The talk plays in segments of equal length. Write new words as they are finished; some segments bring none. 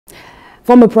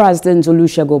Former President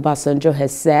Olusegun Obasanjo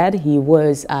has said he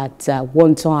was at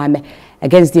one time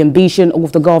against the ambition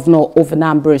of the Governor of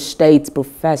Anambra State,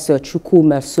 Professor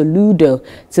Chukwuma Soludo,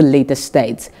 to lead the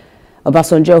state.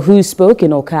 Obasanjo, who spoke in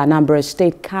Anambra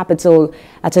State capital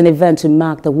at an event to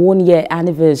mark the one-year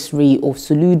anniversary of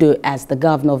Soludo as the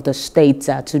governor of the state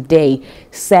today,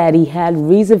 said he had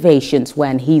reservations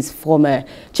when his former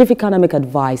chief economic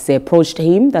advisor approached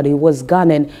him that he was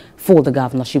gunning for the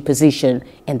governorship position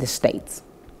in the state.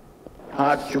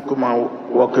 I had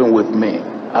Chukwuma working with me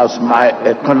as my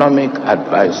economic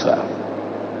advisor.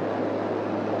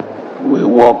 We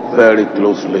work very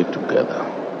closely together.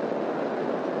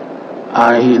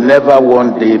 And he never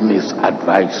one day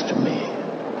misadvised me.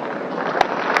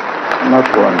 Not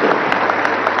one day.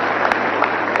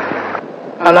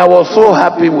 And I was so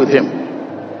happy with him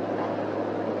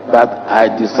that I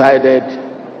decided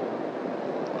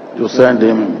to send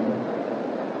him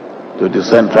to the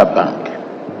central bank.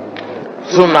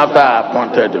 Soon after I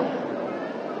appointed him,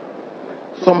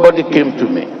 somebody came to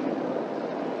me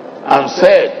and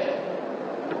said,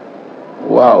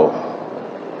 "Wow,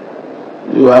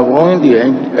 you have ruined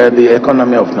the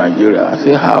economy of Nigeria." I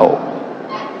said, "How?"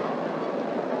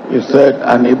 He said,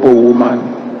 "An Igbo woman,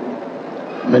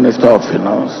 Minister of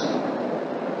Finance,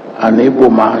 an Igbo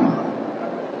man,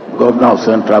 Governor of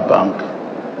Central Bank.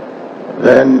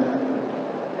 Then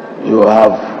you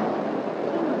have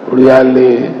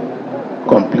really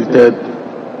completed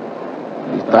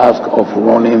the task of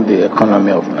running the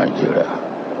economy of Nigeria."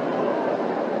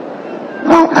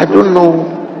 Now, I don't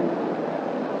know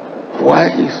why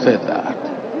he said that,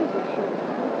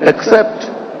 except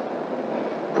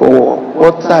for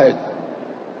what I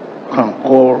can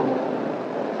call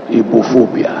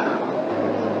Igbophobia.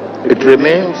 It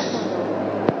remains,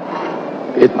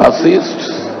 it persists,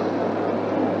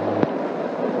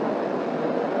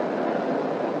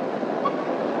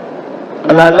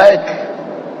 and I like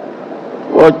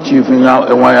what Chief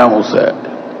Nwayamu said.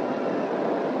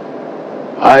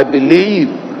 I believe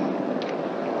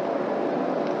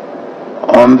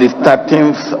on the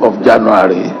 13th of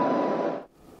January.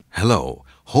 Hello,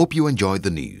 hope you enjoyed the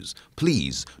news.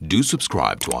 Please do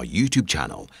subscribe to our YouTube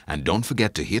channel and don't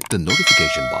forget to hit the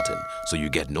notification button so you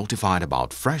get notified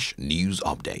about fresh news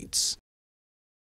updates.